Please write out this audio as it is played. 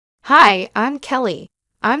Hi, I'm Kelly.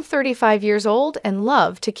 I'm 35 years old and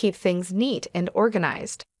love to keep things neat and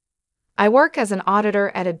organized. I work as an auditor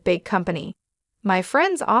at a big company. My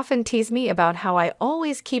friends often tease me about how I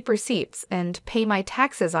always keep receipts and pay my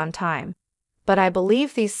taxes on time, but I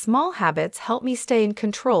believe these small habits help me stay in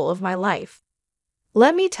control of my life.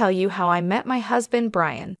 Let me tell you how I met my husband,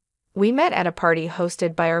 Brian. We met at a party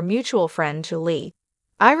hosted by our mutual friend, Julie.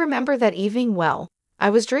 I remember that evening well. I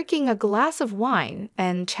was drinking a glass of wine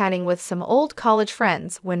and chatting with some old college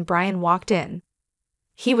friends when Brian walked in.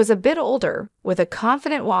 He was a bit older, with a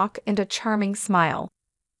confident walk and a charming smile.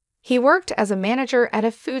 He worked as a manager at a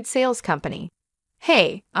food sales company.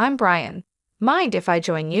 "Hey, I'm Brian. Mind if I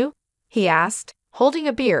join you?" he asked, holding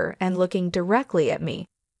a beer and looking directly at me.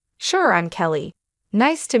 "Sure, I'm Kelly.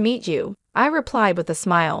 Nice to meet you," I replied with a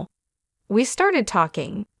smile. We started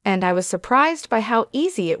talking, and I was surprised by how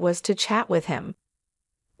easy it was to chat with him.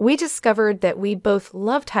 We discovered that we both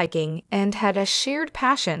loved hiking and had a shared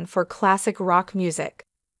passion for classic rock music.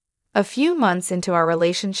 A few months into our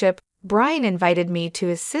relationship, Brian invited me to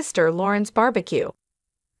his sister Lauren's barbecue.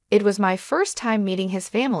 It was my first time meeting his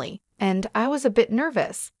family, and I was a bit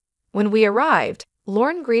nervous. When we arrived,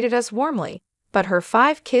 Lauren greeted us warmly, but her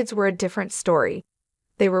 5 kids were a different story.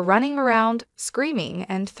 They were running around, screaming,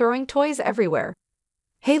 and throwing toys everywhere.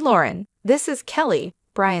 "Hey Lauren, this is Kelly,"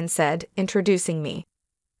 Brian said, introducing me.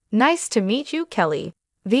 "Nice to meet you, Kelly.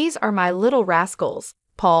 These are my little rascals,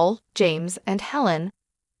 Paul, James, and Helen,"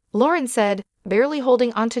 Lauren said, barely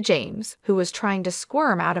holding onto James, who was trying to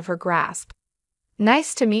squirm out of her grasp.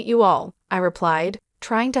 "Nice to meet you all," I replied,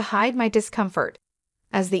 trying to hide my discomfort.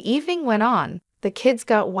 As the evening went on, the kids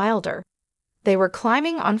got wilder. They were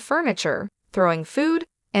climbing on furniture, throwing food,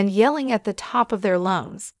 and yelling at the top of their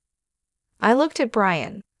lungs. I looked at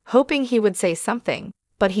Brian, hoping he would say something,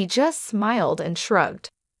 but he just smiled and shrugged.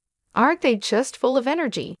 "Aren't they just full of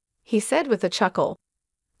energy?" he said with a chuckle.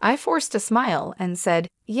 I forced a smile and said,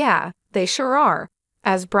 "Yeah, they sure are."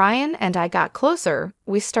 As Brian and I got closer,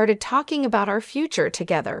 we started talking about our future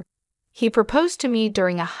together. He proposed to me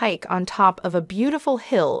during a hike on top of a beautiful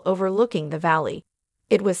hill overlooking the valley.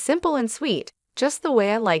 It was simple and sweet, just the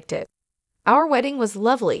way I liked it. Our wedding was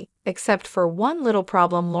lovely, except for one little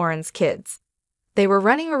problem: Lauren's kids. They were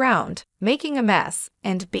running around, making a mess,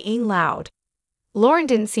 and being loud. Lauren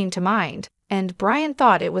didn't seem to mind, and Brian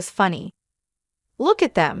thought it was funny. "Look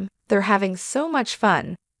at them, they're having so much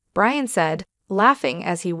fun," Brian said, laughing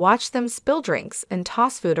as he watched them spill drinks and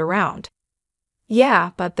toss food around.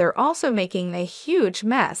 "Yeah, but they're also making a huge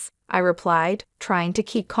mess," I replied, trying to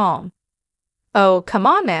keep calm. "Oh, come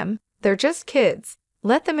on, Em, they're just kids.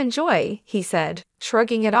 Let them enjoy," he said,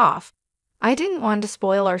 shrugging it off. I didn't want to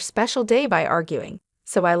spoil our special day by arguing,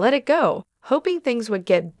 so I let it go, hoping things would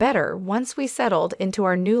get better once we settled into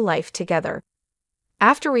our new life together.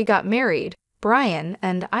 After we got married, Brian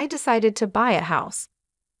and I decided to buy a house.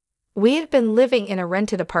 We had been living in a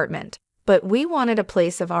rented apartment, but we wanted a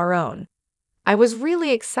place of our own. I was really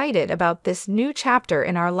excited about this new chapter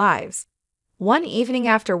in our lives. One evening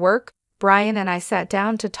after work, Brian and I sat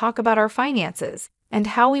down to talk about our finances and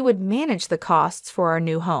how we would manage the costs for our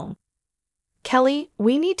new home. "Kelly,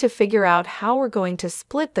 we need to figure out how we're going to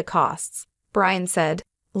split the costs," Brian said,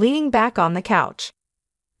 leaning back on the couch.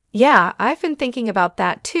 "Yeah, I've been thinking about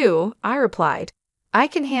that too," I replied. "I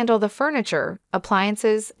can handle the furniture,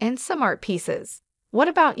 appliances, and some art pieces. What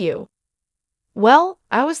about you?" "Well,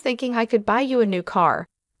 I was thinking I could buy you a new car.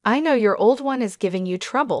 I know your old one is giving you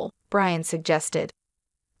trouble," Brian suggested.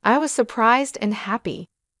 I was surprised and happy.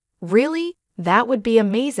 "Really? That would be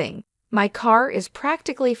amazing. My car is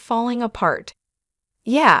practically falling apart."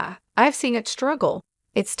 "Yeah, I've seen it struggle.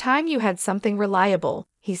 It's time you had something reliable,"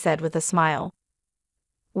 he said with a smile.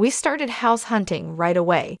 We started house hunting right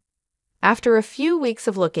away. After a few weeks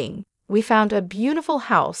of looking, we found a beautiful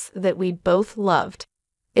house that we both loved.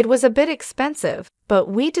 It was a bit expensive, but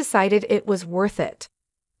we decided it was worth it.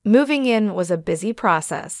 Moving in was a busy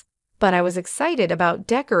process, but I was excited about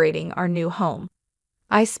decorating our new home.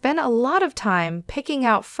 I spent a lot of time picking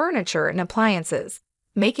out furniture and appliances,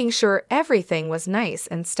 making sure everything was nice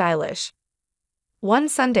and stylish. One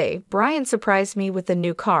Sunday, Brian surprised me with a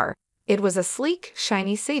new car. It was a sleek,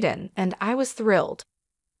 shiny sedan, and I was thrilled.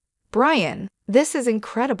 "Brian, this is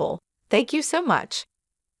incredible. Thank you so much."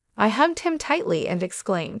 I hugged him tightly and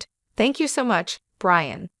exclaimed, "Thank you so much,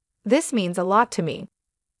 Brian. This means a lot to me."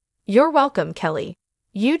 "You're welcome, Kelly.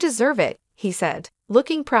 You deserve it," he said,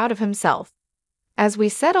 looking proud of himself. As we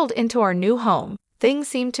settled into our new home, things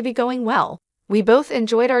seemed to be going well. We both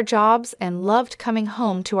enjoyed our jobs and loved coming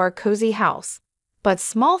home to our cozy house. But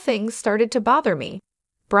small things started to bother me.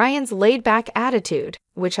 Brian's laid-back attitude,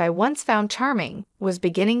 which I once found charming, was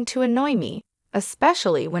beginning to annoy me,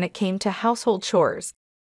 especially when it came to household chores.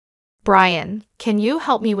 "Brian, can you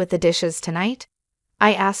help me with the dishes tonight?"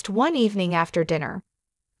 I asked one evening after dinner.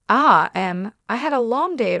 I had a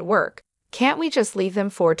long day at work. Can't we just leave them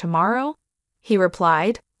for tomorrow?" he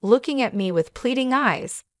replied, looking at me with pleading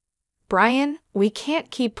eyes. "Brian, we can't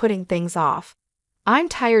keep putting things off. I'm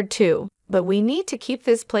tired too, but we need to keep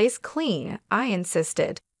this place clean," I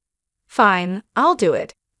insisted. "Fine, I'll do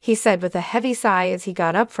it," he said with a heavy sigh as he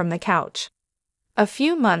got up from the couch. A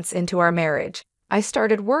few months into our marriage, I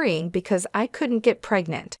started worrying because I couldn't get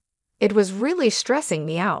pregnant. It was really stressing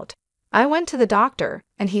me out. I went to the doctor,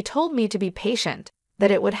 and he told me to be patient,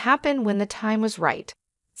 that it would happen when the time was right.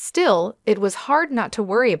 Still, it was hard not to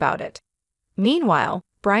worry about it. Meanwhile,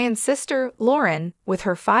 Brian's sister, Lauren, with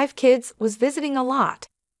her 5 kids, was visiting a lot.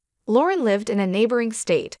 Lauren lived in a neighboring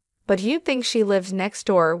state, but you'd think she lived next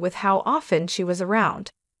door with how often she was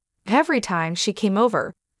around. Every time she came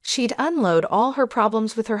over, she'd unload all her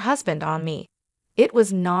problems with her husband on me. It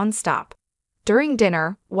was non-stop. During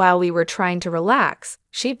dinner, while we were trying to relax,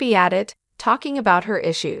 she'd be at it, talking about her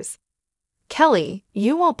issues. "Kelly,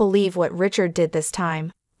 you won't believe what Richard did this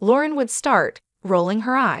time," Lauren would start, rolling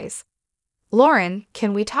her eyes. "Lauren,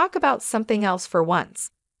 can we talk about something else for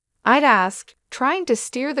once?" I'd ask, trying to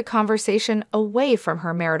steer the conversation away from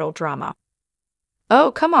her marital drama.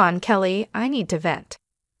 "Oh, come on, Kelly, I need to vent."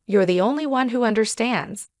 "You're the only one who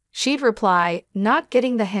understands," she'd reply, not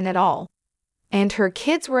getting the hint at all. And her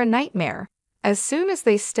kids were a nightmare. As soon as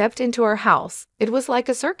they stepped into our house, it was like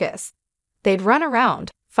a circus. They'd run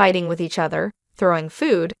around, fighting with each other, throwing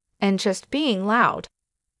food, and just being loud.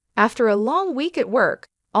 After a long week at work,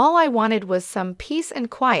 all I wanted was some peace and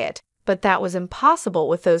quiet, but that was impossible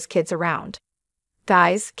with those kids around.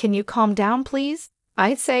 "Guys, can you calm down, please?"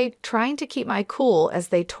 I'd say, trying to keep my cool as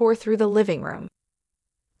they tore through the living room.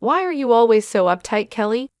 "Why are you always so uptight,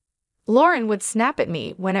 Kelly?" Lauren would snap at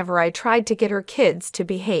me whenever I tried to get her kids to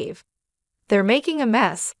behave. "They're making a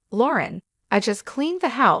mess, Lauren. I just cleaned the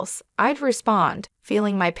house," I'd respond,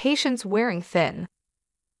 feeling my patience wearing thin.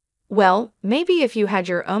 "Well, maybe if you had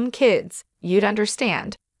your own kids, you'd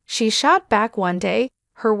understand," she shot back one day,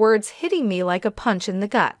 her words hitting me like a punch in the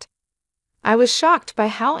gut. I was shocked by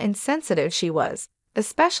how insensitive she was,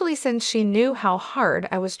 especially since she knew how hard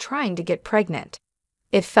I was trying to get pregnant.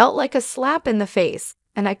 It felt like a slap in the face,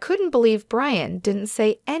 and I couldn't believe Brian didn't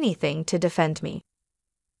say anything to defend me.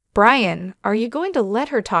 "Brian, are you going to let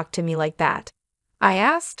her talk to me like that?" I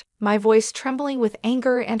asked, my voice trembling with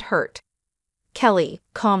anger and hurt. "Kelly,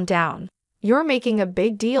 calm down. You're making a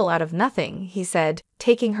big deal out of nothing," he said,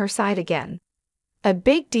 taking her side again. "A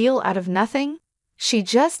big deal out of nothing? She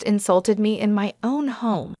just insulted me in my own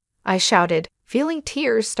home," I shouted, feeling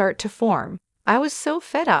tears start to form. I was so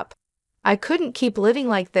fed up. I couldn't keep living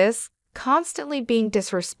like this, constantly being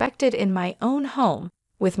disrespected in my own home,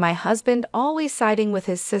 with my husband always siding with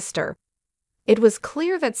his sister. It was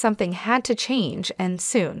clear that something had to change, and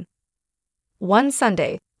soon. One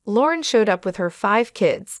Sunday, Lauren showed up with her 5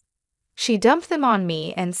 kids. She dumped them on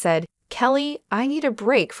me and said, "Kelly, I need a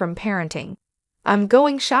break from parenting. I'm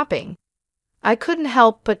going shopping." I couldn't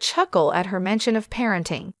help but chuckle at her mention of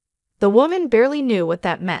parenting. The woman barely knew what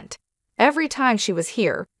that meant. Every time she was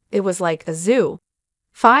here, it was like a zoo.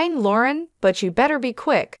 "Fine, Lauren, but you better be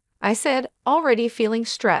quick," I said, already feeling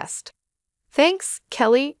stressed. "Thanks,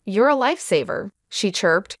 Kelly, you're a lifesaver," she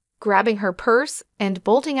chirped, grabbing her purse and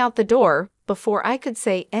bolting out the door before I could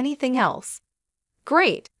say anything else.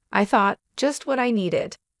 Great, I thought, just what I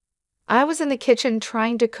needed. I was in the kitchen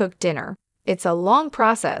trying to cook dinner. It's a long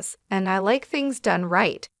process, and I like things done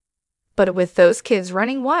right. But with those kids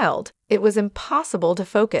running wild, it was impossible to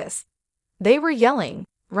focus. They were yelling,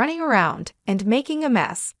 running around, and making a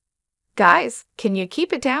mess. "Guys, can you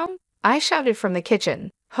keep it down?" I shouted from the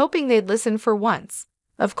kitchen, hoping they'd listen for once.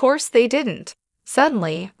 Of course they didn't.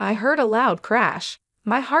 Suddenly, I heard a loud crash.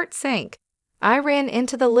 My heart sank. I ran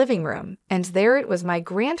into the living room, and there it was, my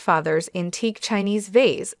grandfather's antique Chinese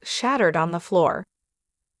vase shattered on the floor.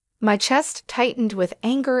 My chest tightened with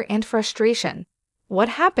anger and frustration. What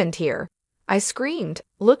happened here? I screamed,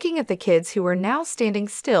 looking at the kids who were now standing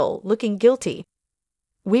still, looking guilty.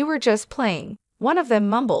 "We were just playing," one of them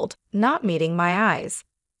mumbled, not meeting my eyes.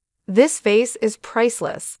 "This vase is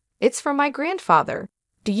priceless. It's from my grandfather.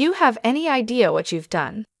 Do you have any idea what you've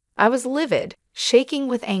done?" I was livid, shaking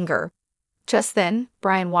with anger. Just then,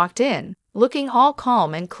 Brian walked in, looking all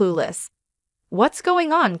calm and clueless. "What's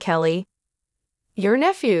going on, Kelly?" "Your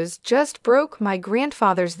nephews just broke my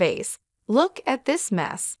grandfather's vase. Look at this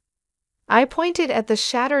mess." I pointed at the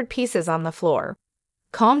shattered pieces on the floor.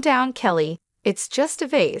 "Calm down, Kelly. It's just a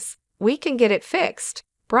vase. We can get it fixed,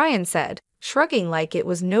 Brian said, shrugging like it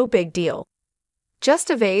was no big deal. Just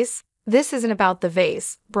a vase? This isn't about the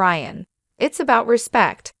vase, Brian. It's about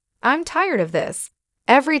respect. I'm tired of this.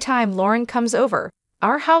 Every time Lauren comes over,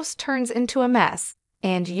 our house turns into a mess.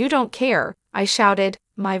 And you don't care, I shouted,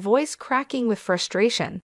 my voice cracking with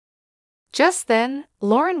frustration. Just then,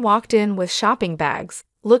 Lauren walked in with shopping bags,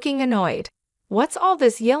 looking annoyed. What's all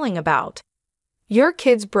this yelling about? Your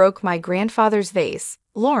kids broke my grandfather's vase,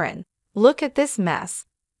 Lauren. Look at this mess.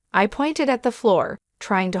 I pointed at the floor,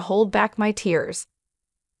 trying to hold back my tears.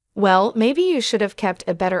 Well, maybe you should have kept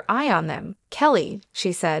a better eye on them, Kelly,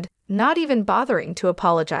 she said, not even bothering to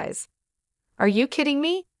apologize. Are you kidding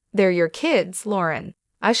me? They're your kids, Lauren.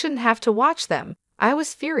 I shouldn't have to watch them. I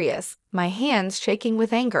was furious, my hands shaking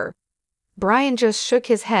with anger. Brian just shook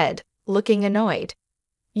his head, looking annoyed.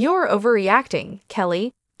 You're overreacting,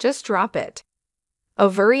 Kelly. Just drop it.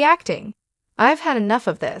 Overreacting? I've had enough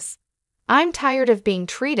of this. I'm tired of being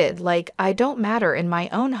treated like I don't matter in my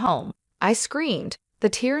own home, I screamed, the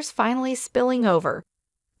tears finally spilling over.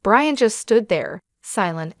 Brian just stood there,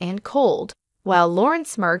 silent and cold, while Lauren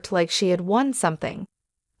smirked like she had won something.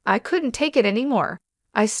 I couldn't take it anymore.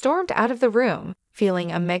 I stormed out of the room,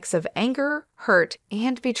 feeling a mix of anger, hurt,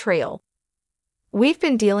 and betrayal. We've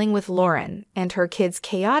been dealing with Lauren and her kids'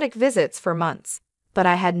 chaotic visits for months, but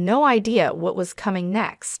I had no idea what was coming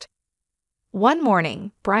next. One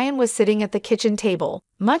morning, Brian was sitting at the kitchen table,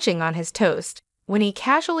 munching on his toast, when he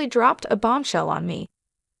casually dropped a bombshell on me.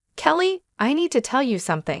 Kelly, I need to tell you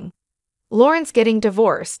something. Lauren's getting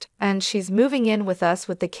divorced, and she's moving in with us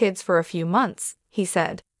with the kids for a few months, he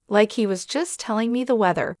said, like he was just telling me the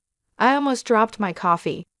weather. I almost dropped my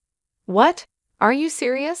coffee. What? Are you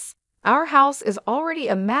serious? Our house is already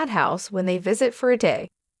a madhouse when they visit for a day.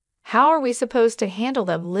 How are we supposed to handle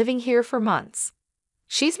them living here for months?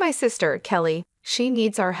 She's my sister, Kelly. She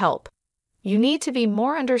needs our help. You need to be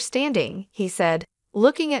more understanding, he said,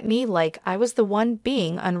 looking at me like I was the one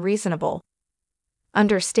being unreasonable.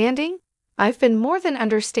 Understanding? I've been more than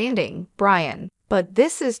understanding, Brian, but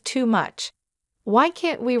this is too much. Why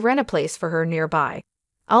can't we rent a place for her nearby?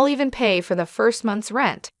 I'll even pay for the first month's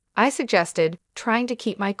rent, I suggested, trying to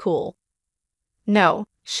keep my cool. No,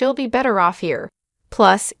 she'll be better off here.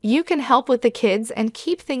 Plus, you can help with the kids and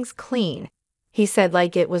keep things clean, he said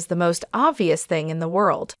like it was the most obvious thing in the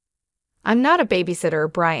world. I'm not a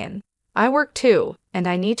babysitter, Brian. I work too, and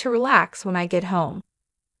I need to relax when I get home.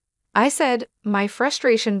 I said, my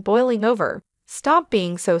frustration boiling over. Stop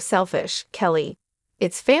being so selfish, Kelly.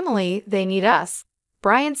 It's family, they need us,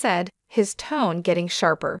 Brian said, his tone getting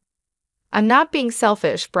sharper. I'm not being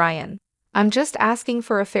selfish, Brian. I'm just asking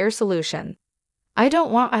for a fair solution. I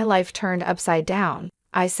don't want my life turned upside down,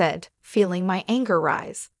 I said, feeling my anger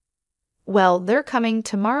rise. Well, they're coming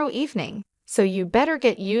tomorrow evening, so you better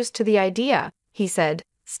get used to the idea, he said,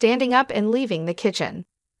 standing up and leaving the kitchen.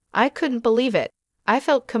 I couldn't believe it. I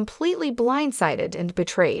felt completely blindsided and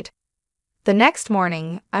betrayed. The next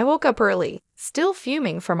morning, I woke up early, still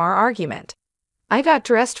fuming from our argument. I got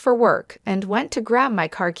dressed for work and went to grab my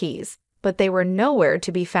car keys, but they were nowhere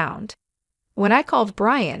to be found. When I called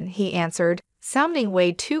Brian, he answered, sounding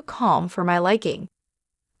way too calm for my liking.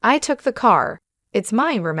 I took the car. It's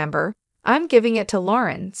mine, remember? I'm giving it to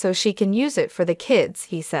Lauren so she can use it for the kids,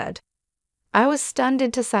 he said. I was stunned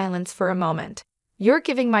into silence for a moment. You're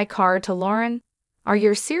giving my car to Lauren? Are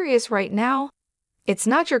you serious right now? It's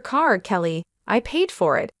not your car, Kelly. I paid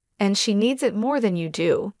for it, and she needs it more than you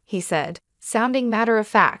do, he said, sounding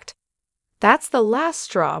matter-of-fact. That's the last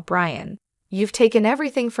straw, Brian. You've taken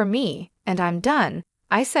everything from me, and I'm done,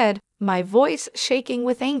 I said, my voice shaking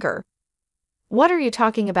with anger. What are you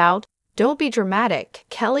talking about? Don't be dramatic,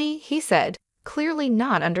 Kelly, he said, clearly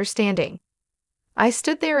not understanding. I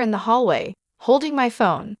stood there in the hallway, holding my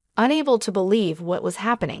phone, unable to believe what was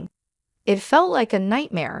happening. It felt like a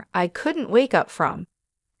nightmare I couldn't wake up from.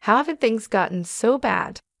 How had things gotten so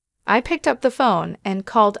bad? I picked up the phone and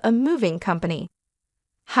called a moving company.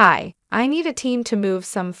 Hi, I need a team to move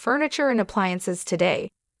some furniture and appliances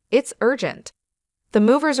today. It's urgent. The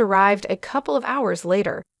movers arrived a couple of hours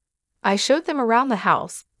later. I showed them around the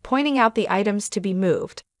house, pointing out the items to be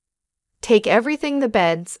moved. Take everything, the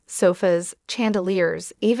beds, sofas,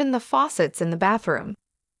 chandeliers, even the faucets in the bathroom.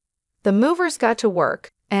 The movers got to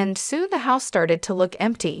work, and soon the house started to look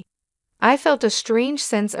empty. I felt a strange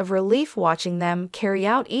sense of relief watching them carry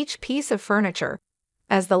out each piece of furniture.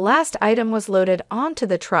 As the last item was loaded onto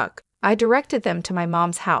the truck, I directed them to my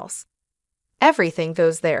mom's house. Everything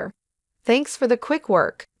goes there. Thanks for the quick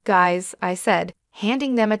work, guys, I said,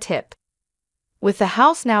 handing them a tip. With the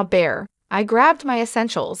house now bare, I grabbed my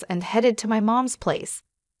essentials and headed to my mom's place.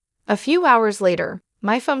 A few hours later,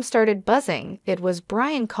 my phone started buzzing. It was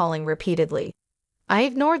Brian calling repeatedly. I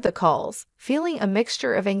ignored the calls, feeling a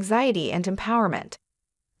mixture of anxiety and empowerment.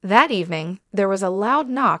 That evening, there was a loud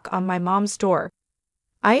knock on my mom's door.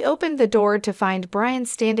 I opened the door to find Brian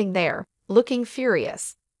standing there, looking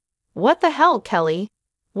furious. "What the hell, Kelly?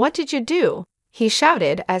 What did you do?" he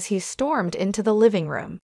shouted as he stormed into the living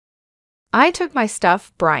room. "I took my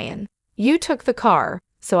stuff, Brian. You took the car,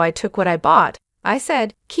 so I took what I bought," I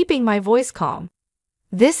said, keeping my voice calm.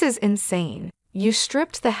 "This is insane. You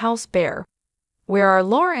stripped the house bare. Where are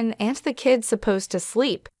Lauren and the kids supposed to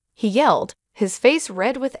sleep?" he yelled, his face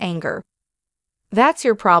red with anger. "That's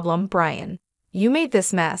your problem, Brian. You made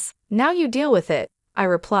this mess, now you deal with it," I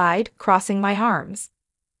replied, crossing my arms.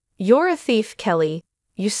 "You're a thief, Kelly.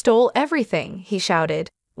 You stole everything," he shouted,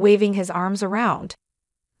 waving his arms around.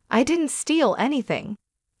 "I didn't steal anything.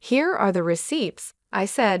 Here are the receipts," I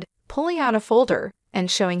said, pulling out a folder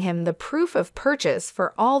and showing him the proof of purchase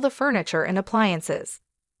for all the furniture and appliances.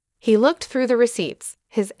 He looked through the receipts,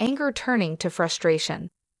 his anger turning to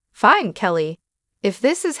frustration. "Fine, Kelly. If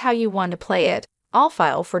this is how you want to play it, I'll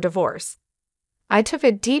file for divorce." I took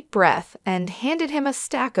a deep breath and handed him a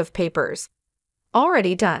stack of papers.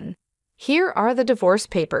 "Already done. Here are the divorce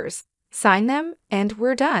papers. Sign them, and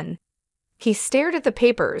we're done." He stared at the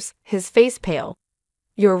papers, his face pale.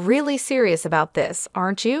 "You're really serious about this,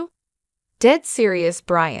 aren't you?" "Dead serious,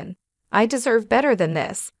 Brian. I deserve better than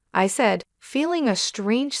this," I said, feeling a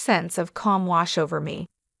strange sense of calm wash over me.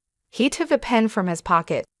 He took a pen from his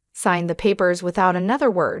pocket, signed the papers without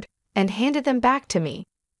another word, and handed them back to me.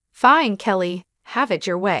 "Fine, Kelly. Have it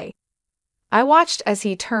your way." I watched as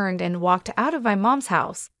he turned and walked out of my mom's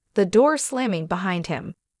house, the door slamming behind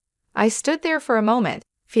him. I stood there for a moment,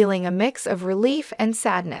 feeling a mix of relief and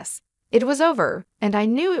sadness. It was over, and I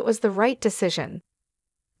knew it was the right decision.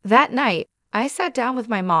 That night, I sat down with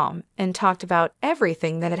my mom and talked about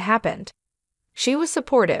everything that had happened. She was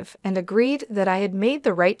supportive and agreed that I had made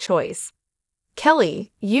the right choice.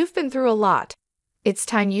 "Kelly, you've been through a lot. It's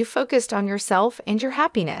time you focused on yourself and your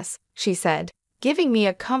happiness," she said, giving me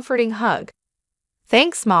a comforting hug.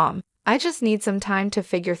 "Thanks, Mom. I just need some time to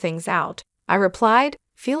figure things out," I replied,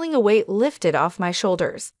 feeling a weight lifted off my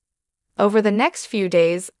shoulders. Over the next few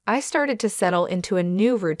days, I started to settle into a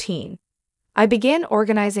new routine. I began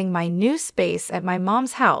organizing my new space at my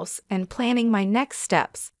mom's house and planning my next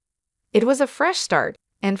steps. It was a fresh start,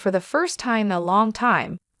 and for the first time in a long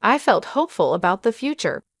time, I felt hopeful about the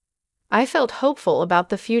future. I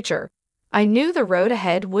knew the road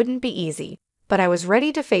ahead wouldn't be easy, but I was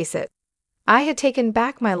ready to face it. I had taken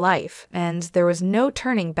back my life, and there was no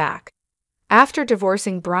turning back. After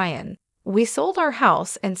divorcing Brian, we sold our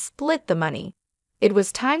house and split the money. It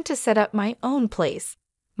was time to set up my own place.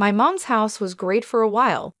 My mom's house was great for a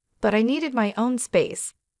while, but I needed my own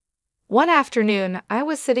space. One afternoon, I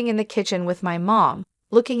was sitting in the kitchen with my mom,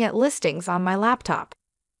 looking at listings on my laptop.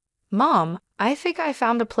 "Mom, I think I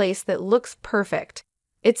found a place that looks perfect.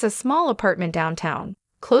 It's a small apartment downtown,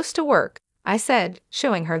 close to work," I said,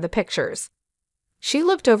 showing her the pictures. She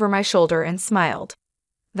looked over my shoulder and smiled.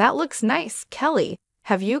 "That looks nice, Kelly.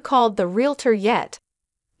 Have you called the realtor yet?"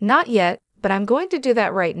 "Not yet, but I'm going to do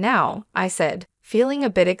that right now," I said, feeling a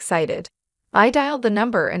bit excited. I dialed the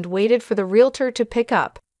number and waited for the realtor to pick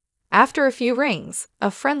up. After a few rings, a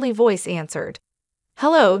friendly voice answered.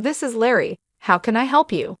 "Hello, this is Larry. How can I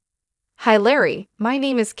help you?" "Hi, Larry. My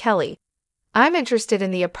name is Kelly. I'm interested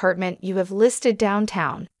in the apartment you have listed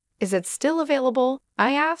downtown. Is it still available?"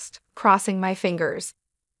 I asked, crossing my fingers.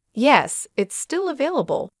 "Yes, it's still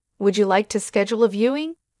available. Would you like to schedule a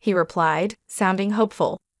viewing?" he replied, sounding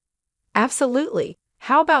hopeful. "Absolutely.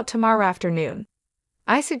 How about tomorrow afternoon?"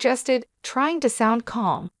 I suggested, trying to sound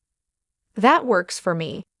calm. "That works for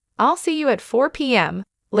me. I'll see you at 4 p.m.,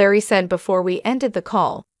 Larry said before we ended the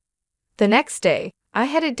call. The next day, I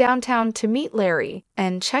headed downtown to meet Larry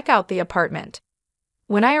and check out the apartment.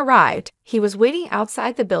 When I arrived, he was waiting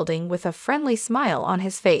outside the building with a friendly smile on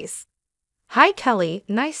his face. "Hi, Kelly.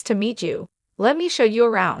 Nice to meet you. Let me show you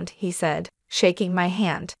around," he said, shaking my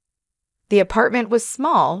hand. The apartment was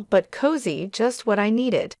small but cozy, just what I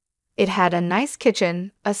needed. It had a nice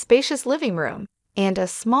kitchen, a spacious living room, and a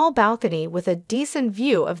small balcony with a decent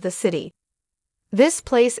view of the city. "This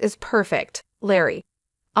place is perfect, Larry."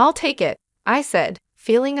 "I'll take it," I said,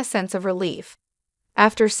 feeling a sense of relief.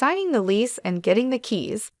 After signing the lease and getting the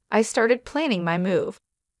keys, I started planning my move.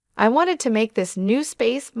 I wanted to make this new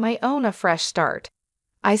space my own, a fresh start.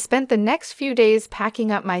 I spent the next few days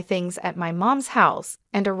packing up my things at my mom's house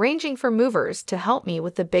and arranging for movers to help me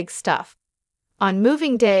with the big stuff. On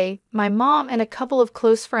moving day, my mom and a couple of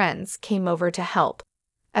close friends came over to help.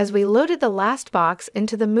 As we loaded the last box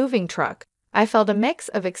into the moving truck, I felt a mix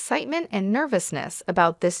of excitement and nervousness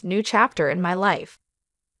about this new chapter in my life.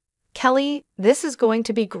 "Kelly, this is going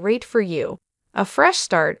to be great for you. A fresh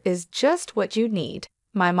start is just what you need,"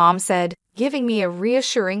 my mom said, giving me a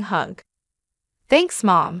reassuring hug. "Thanks,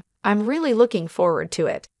 Mom. I'm really looking forward to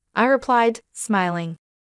it," I replied, smiling.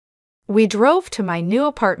 We drove to my new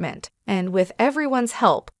apartment, and with everyone's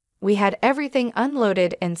help, we had everything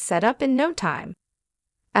unloaded and set up in no time.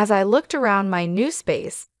 As I looked around my new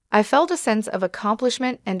space, I felt a sense of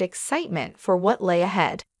accomplishment and excitement for what lay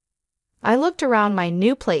ahead. I looked around my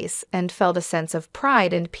new place and felt a sense of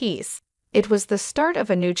pride and peace. It was the start of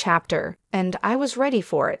a new chapter, and I was ready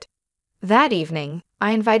for it. That evening,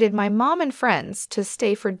 I invited my mom and friends to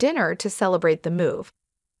stay for dinner to celebrate the move.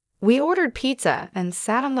 We ordered pizza and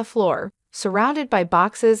sat on the floor, surrounded by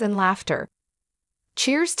boxes and laughter.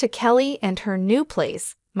 "Cheers to Kelly and her new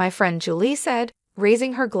place," my friend Julie said,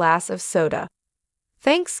 raising her glass of soda.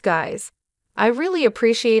 "Thanks, guys. I really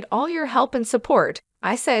appreciate all your help and support,"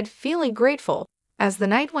 I said, feeling grateful. As the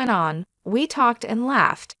night went on, we talked and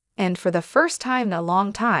laughed, and for the first time in a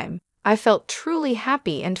long time, I felt truly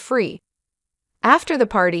happy and free. After the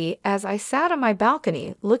party, as I sat on my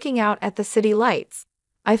balcony looking out at the city lights,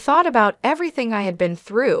 I thought about everything I had been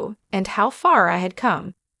through and how far I had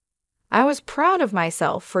come. I was proud of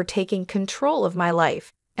myself for taking control of my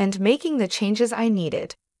life and making the changes I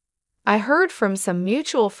needed. I heard from some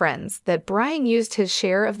mutual friends that Brian used his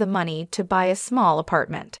share of the money to buy a small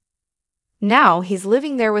apartment. Now he's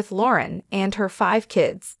living there with Lauren and her 5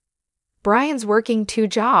 kids. Brian's working 2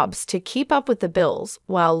 jobs to keep up with the bills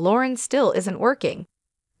while Lauren still isn't working.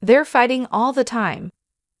 They're fighting all the time.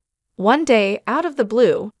 One day, out of the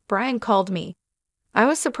blue, Brian called me. I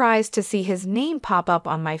was surprised to see his name pop up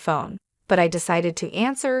on my phone, but I decided to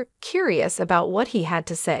answer, curious about what he had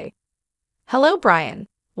to say. "Hello, Brian.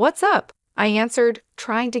 What's up?" I answered,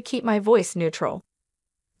 trying to keep my voice neutral.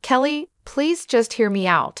 "Kelly, please just hear me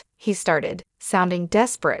out," he started, sounding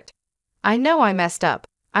desperate. "I know I messed up.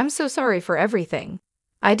 I'm so sorry for everything.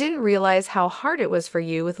 I didn't realize how hard it was for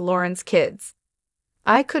you with Lauren's kids."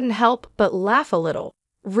 I couldn't help but laugh a little.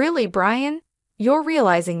 "Really, Brian? You're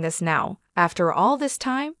realizing this now, after all this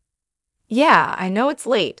time?" "Yeah, I know it's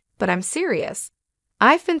late, but I'm serious.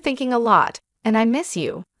 I've been thinking a lot, and I miss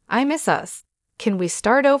you. I miss us. Can we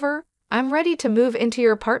start over? I'm ready to move into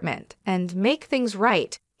your apartment and make things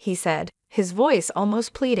right," he said, his voice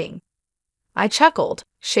almost pleading. I chuckled,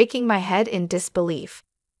 shaking my head in disbelief.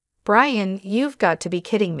 "Brian, you've got to be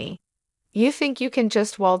kidding me. You think you can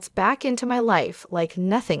just waltz back into my life like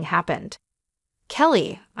nothing happened?"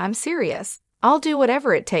 "Kelly, I'm serious. I'll do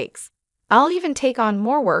whatever it takes. I'll even take on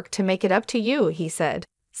more work to make it up to you," he said,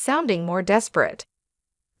 sounding more desperate.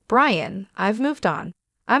 "Brian, I've moved on.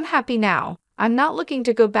 I'm happy now. I'm not looking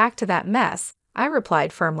to go back to that mess," I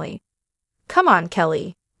replied firmly. "Come on,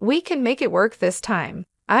 Kelly. We can make it work this time.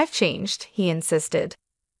 I've changed," he insisted.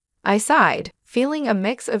 I sighed, feeling a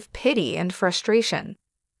mix of pity and frustration.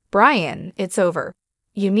 "Brian, it's over.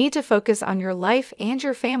 You need to focus on your life and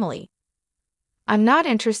your family." "I'm not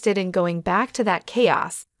interested in going back to that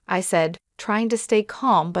chaos," I said, trying to stay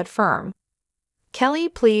calm but firm. "Kelly,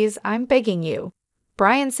 please, I'm begging you,"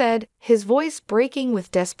 Brian said, his voice breaking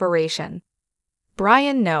with desperation.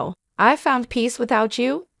 "Brian, no. I found peace without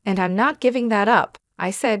you, and I'm not giving that up,"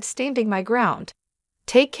 I said, standing my ground.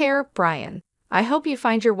 "Take care, Brian. I hope you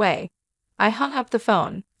find your way." I hung up the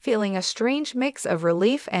phone, feeling a strange mix of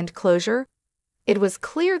relief and closure. It was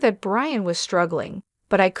clear that Brian was struggling,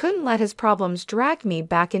 but I couldn't let his problems drag me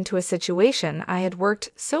back into a situation I had worked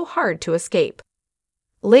so hard to escape.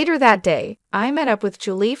 Later that day, I met up with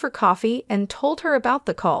Julie for coffee and told her about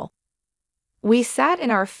the call. We sat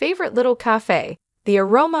in our favorite little cafe, the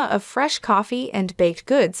aroma of fresh coffee and baked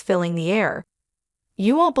goods filling the air.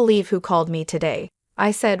 "You won't believe who called me today,"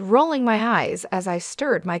 I said, rolling my eyes as I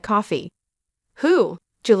stirred my coffee. "Who?"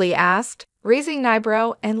 Julie asked, raising an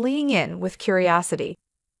eyebrow and leaning in with curiosity.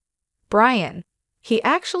 "Brian. He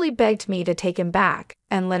actually begged me to take him back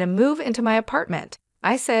and let him move into my apartment,"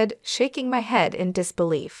 I said, shaking my head in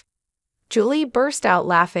disbelief. Julie burst out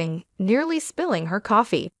laughing, nearly spilling her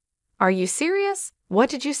coffee. "Are you serious?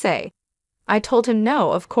 What did you say?" I told him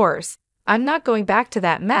no, of course. "I'm not going back to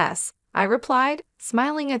that mess," I replied,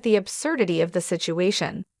 smiling at the absurdity of the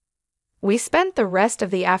situation. We spent the rest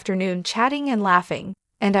of the afternoon chatting and laughing,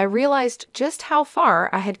 and I realized just how far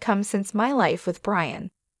I had come since my life with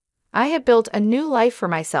Brian. I had built a new life for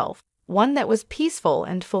myself, one that was peaceful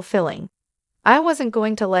and fulfilling. I wasn't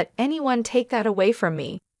going to let anyone take that away from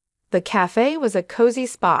me. The cafe was a cozy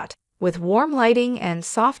spot, with warm lighting and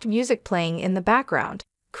soft music playing in the background,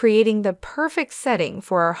 creating the perfect setting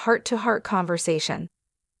for our heart-to-heart conversation.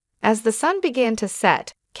 As the sun began to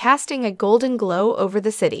set, casting a golden glow over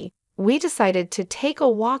the city, we decided to take a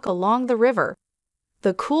walk along the river.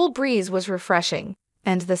 The cool breeze was refreshing,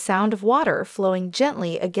 and the sound of water flowing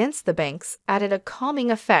gently against the banks added a calming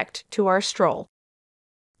effect to our stroll.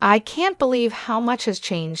 "I can't believe how much has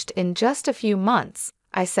changed in just a few months,"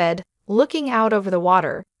 I said, looking out over the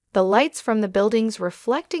water, the lights from the buildings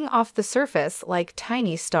reflecting off the surface like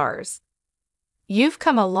tiny stars. "You've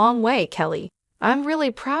come a long way, Kelly. I'm really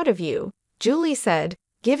proud of you," Julie said,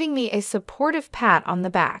 giving me a supportive pat on the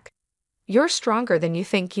back. "You're stronger than you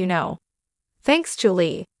think you know." "Thanks,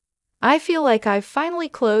 Julie. I feel like I've finally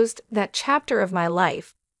closed that chapter of my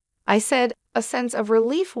life," I said, a sense of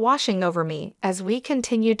relief washing over me as we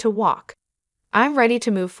continued to walk. "I'm ready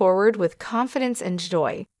to move forward with confidence and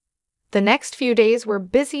joy." The next few days were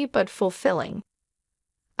busy but fulfilling.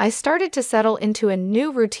 I started to settle into a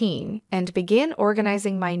new routine and began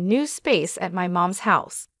organizing my new space at my mom's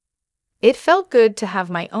house. It felt good to have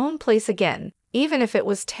my own place again, even if it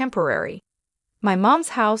was temporary. My mom's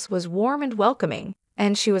house was warm and welcoming,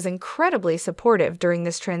 and she was incredibly supportive during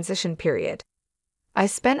this transition period. I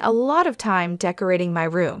spent a lot of time decorating my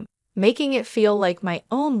room, making it feel like my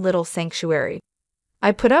own little sanctuary.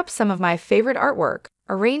 I put up some of my favorite artwork,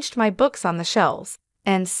 arranged my books on the shelves,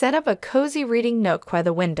 and set up a cozy reading nook by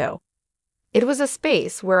the window. It was a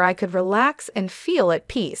space where I could relax and feel at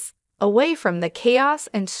peace, away from the chaos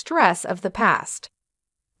and stress of the past.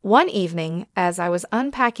 One evening, as I was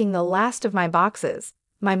unpacking the last of my boxes,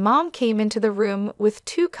 my mom came into the room with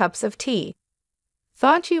 2 cups of tea.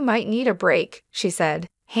 "Thought you might need a break," she said,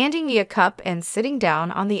 handing me a cup and sitting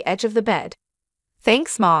down on the edge of the bed.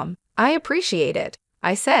 "Thanks, Mom. I appreciate it,"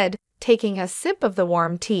 I said, taking a sip of the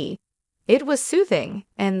warm tea. It was soothing,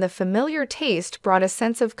 and the familiar taste brought a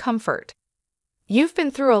sense of comfort. "You've been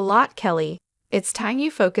through a lot, Kelly. It's time you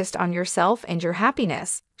focused on yourself and your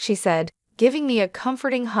happiness," she said, giving me a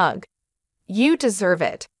comforting hug. "You deserve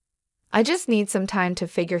it." "I just need some time to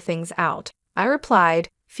figure things out," I replied,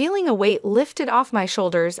 feeling a weight lifted off my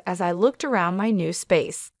shoulders as I looked around my new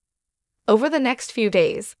space. Over the next few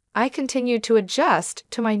days, I continued to adjust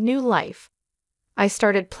to my new life. I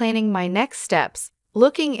started planning my next steps,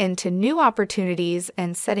 looking into new opportunities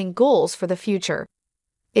and setting goals for the future.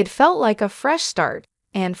 It felt like a fresh start,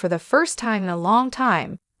 and for the first time in a long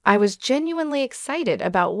time, I was genuinely excited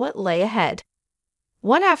about what lay ahead.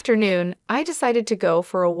 One afternoon, I decided to go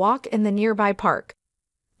for a walk in the nearby park.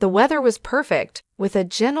 The weather was perfect, with a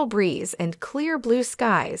gentle breeze and clear blue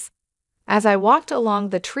skies. As I walked along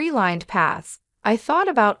the tree-lined paths, I thought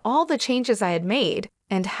about all the changes I had made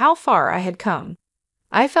and how far I had come.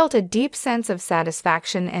 I felt a deep sense of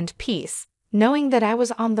satisfaction and peace, knowing that I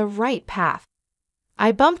was on the right path.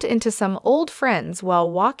 I bumped into some old friends while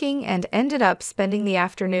walking and ended up spending the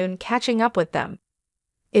afternoon catching up with them.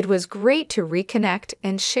 It was great to reconnect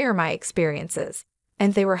and share my experiences,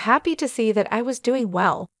 and they were happy to see that I was doing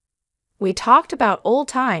well. We talked about old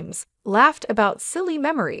times, laughed about silly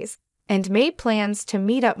memories, and made plans to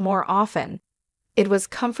meet up more often. It was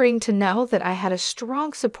comforting to know that I had a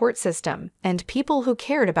strong support system and people who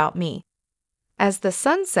cared about me. As the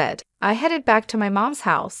sun set, I headed back to my mom's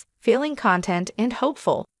house, feeling content and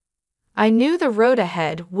hopeful. I knew the road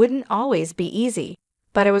ahead wouldn't always be easy,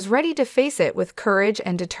 but I was ready to face it with courage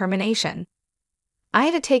and determination. I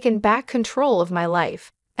had taken back control of my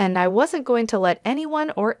life, and I wasn't going to let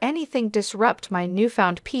anyone or anything disrupt my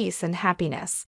newfound peace and happiness.